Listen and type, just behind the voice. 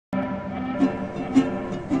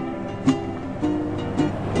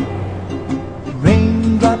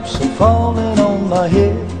raindrops are falling on my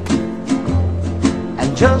head.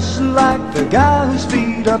 And just like the guy whose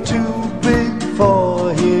feet are too big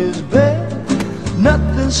for his bed,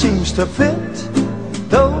 nothing seems to fit.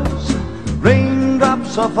 Those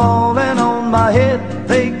raindrops are falling on my head,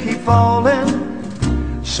 they keep falling.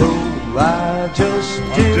 So I just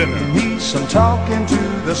did me some talking to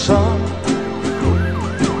the sun,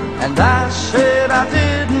 and I said I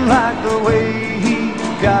didn't like the way he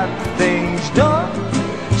got things done,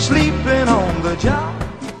 sleeping on the job.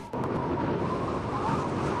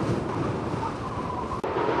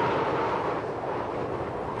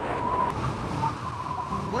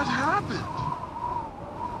 What happened?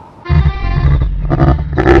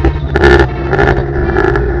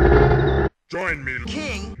 Join me,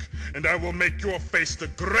 King, and I will make your face the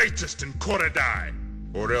greatest in Korodai,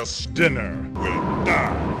 or else dinner will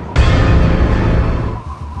die.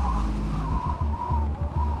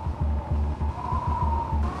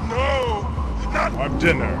 No, not our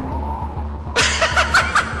dinner.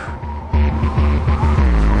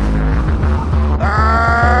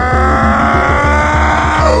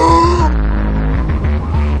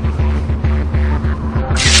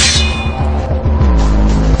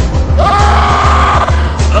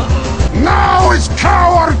 now is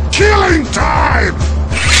coward killing time!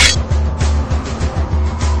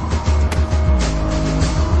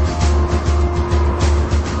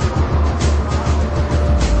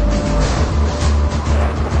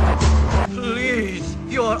 Please,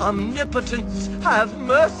 your omnipotence, have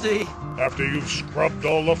mercy! After you've scrubbed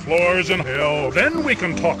all the floors in hell, then we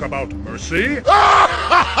can talk about mercy. No!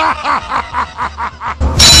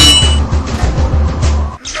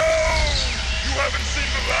 You haven't seen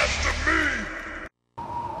the last of me!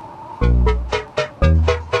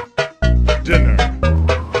 Dinner.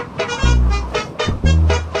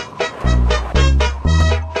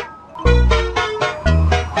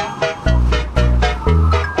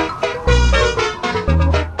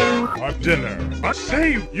 Our dinner. I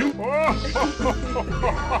say you.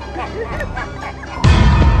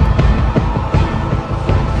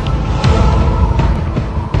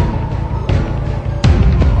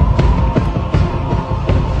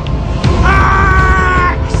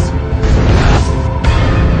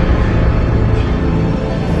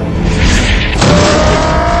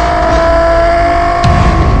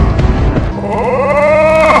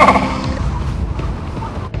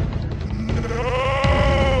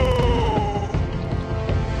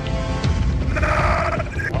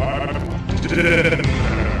 Dinner.